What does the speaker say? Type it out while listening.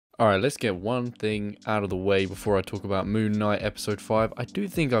Alright, let's get one thing out of the way before I talk about Moon Knight episode 5. I do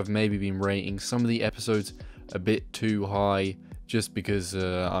think I've maybe been rating some of the episodes a bit too high just because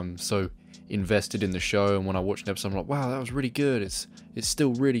I'm so invested in the show, and when I watch an episode I'm like, wow, that was really good, it's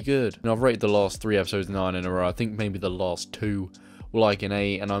still really good. And I've rated the last 3 episodes 9 in a row. I think maybe the last 2 were like an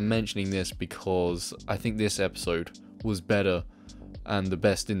 8, and I'm mentioning this because I think this episode was better and the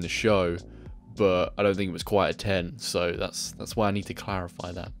best in the show, but I don't think it was quite a 10, so that's why I need to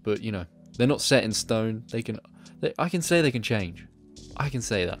clarify that. But you know, they're not set in stone. I can say they can change. I can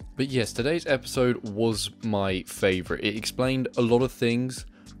say that. But yes, today's episode was my favourite. It explained a lot of things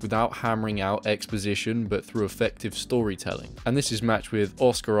without hammering out exposition, but through effective storytelling. And this is matched with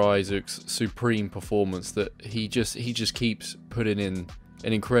Oscar Isaac's supreme performance, that he just keeps putting in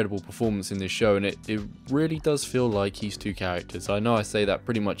an incredible performance in this show, and it really does feel like he's 2 characters. I know I say that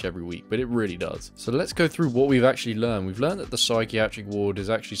pretty much every week, but it really does. So let's go through what we've actually learned. We've learned that the psychiatric ward is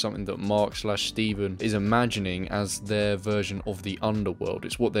actually something that Mark/Steven is imagining as their version of the underworld.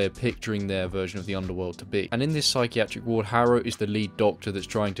 It's what they're picturing their version of the underworld to be. And in this psychiatric ward, Harrow is the lead doctor that's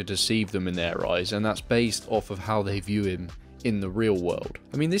trying to deceive them in their eyes, and that's based off of how they view him in the real world.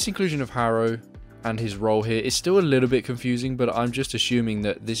 I mean, this inclusion of Harrow and his role here is still a little bit confusing, but I'm just assuming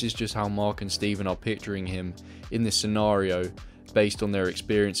that this is just how Mark and Steven are picturing him in this scenario based on their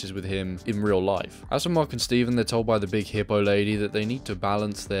experiences with him in real life. As for Mark and Steven, they're told by the big hippo lady that they need to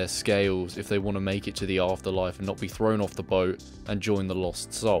balance their scales if they want to make it to the afterlife and not be thrown off the boat and join the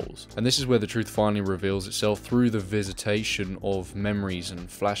lost souls. And this is where the truth finally reveals itself through the visitation of memories and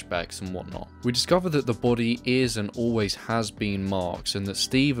flashbacks and whatnot. We discover that the body is and always has been Mark's, and that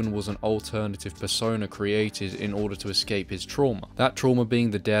Steven was an alternative persona created in order to escape his trauma. That trauma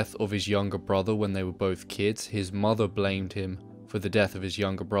being the death of his younger brother when they were both kids. His mother blamed him for the death of his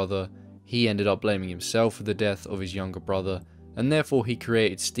younger brother. He ended up blaming himself for the death of his younger brother, and therefore he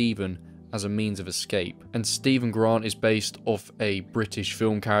created Steven as a means of escape. And Stephen Grant is based off a British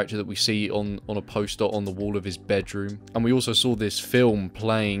film character that we see on a poster on the wall of his bedroom. And we also saw this film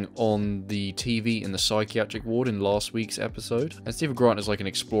playing on the TV in the psychiatric ward in last week's episode. And Stephen Grant is like an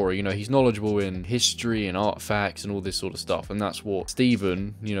explorer, you know, he's knowledgeable in history and artifacts and all this sort of stuff. And that's what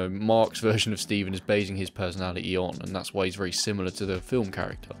Steven, you know, Mark's version of Steven is basing his personality on, and that's why he's very similar to the film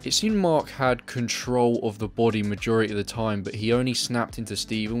character. It seemed Mark had control of the body majority of the time, but he only snapped into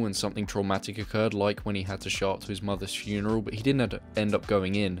Steven when something traumatic occurred, like when he had to show up to his mother's funeral, but he didn't end up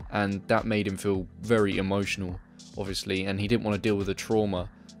going in, and that made him feel very emotional, obviously, and he didn't want to deal with the trauma,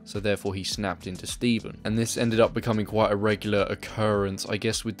 so therefore he snapped into Steven. And this ended up becoming quite a regular occurrence, I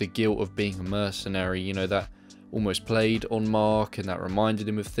guess, with the guilt of being a mercenary, you know, that almost played on Mark, and that reminded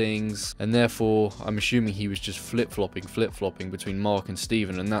him of things, and therefore I'm assuming he was just flip-flopping between Mark and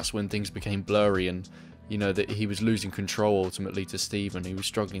Steven, and that's when things became blurry, and you know, that he was losing control ultimately to Steven. He was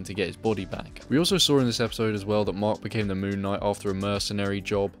struggling to get his body back. We also saw in this episode as well that Mark became the Moon Knight after a mercenary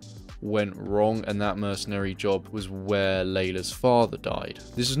job went wrong, and that mercenary job was where Layla's father died.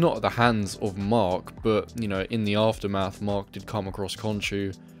 This is not at the hands of Mark, but you know, in the aftermath, Mark did come across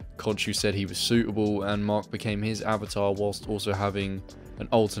Khonshu. Khonshu said he was suitable, and Mark became his avatar whilst also having an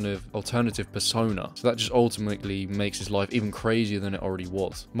alternative persona. So that just ultimately makes his life even crazier than it already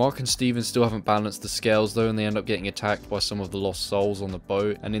was. Mark and Steven still haven't balanced the scales though, and they end up getting attacked by some of the lost souls on the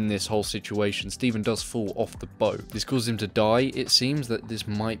boat. And in this whole situation, Steven does fall off the boat. This causes him to die. It seems that this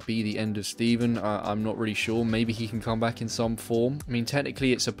might be the end of Steven. I'm not really sure. Maybe he can come back in some form. I mean,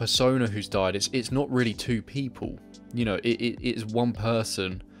 technically it's a persona who's died. It's not really 2 people. You know, it is one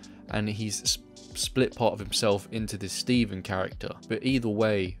person, and he's split part of himself into this Steven character. But either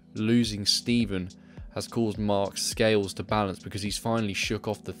way, losing Steven has caused Mark's scales to balance, because he's finally shook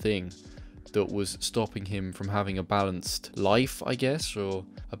off the thing that was stopping him from having a balanced life, I guess, or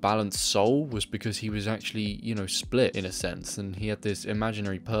a balanced soul, was because he was actually, you know, split in a sense, and he had this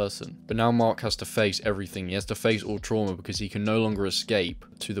imaginary person. But now Mark has to face everything. He has to face all trauma, because he can no longer escape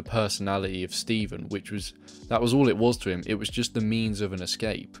to the personality of Steven, that was all it was to him. It was just the means of an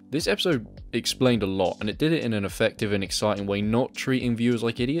escape. This episode explained a lot, and it did it in an effective and exciting way, not treating viewers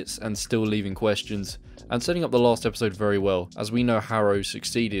like idiots and still leaving questions, and setting up the last episode very well, as we know Harrow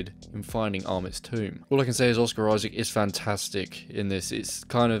succeeded in finding Amit's tomb. All I can say is Oscar Isaac is fantastic in this. It's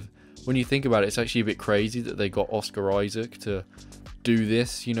kind of, when you think about it, it's actually a bit crazy that they got Oscar Isaac to do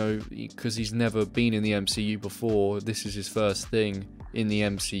this, you know, because he's never been in the MCU before. This is his first thing in the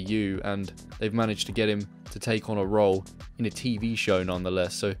MCU, and they've managed to get him to take on a role in a TV show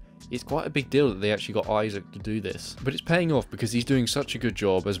nonetheless. So it's quite a big deal that they actually got Isaac to do this. But it's paying off, because he's doing such a good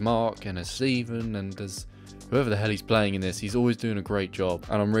job as Mark and as Steven and as whoever the hell he's playing in this, he's always doing a great job.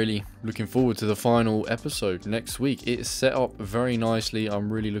 And I'm really looking forward to the final episode next week. It's set up very nicely.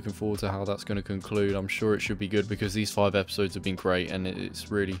 I'm really looking forward to how that's going to conclude. I'm sure it should be good because these 5 episodes have been great and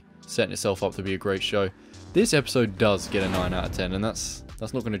it's really setting itself up to be a great show. This episode does get a 9 out of 10, and that's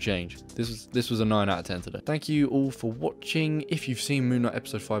not going to change. This was a 9 out of 10 today. Thank you all for watching. If you've seen Moon Knight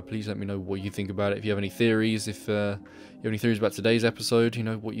episode 5, please let me know what you think about it. If you have any theories, if you have any theories about today's episode, you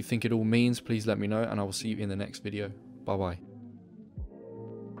know, what you think it all means, please let me know, and I will see you in the next video. Bye bye.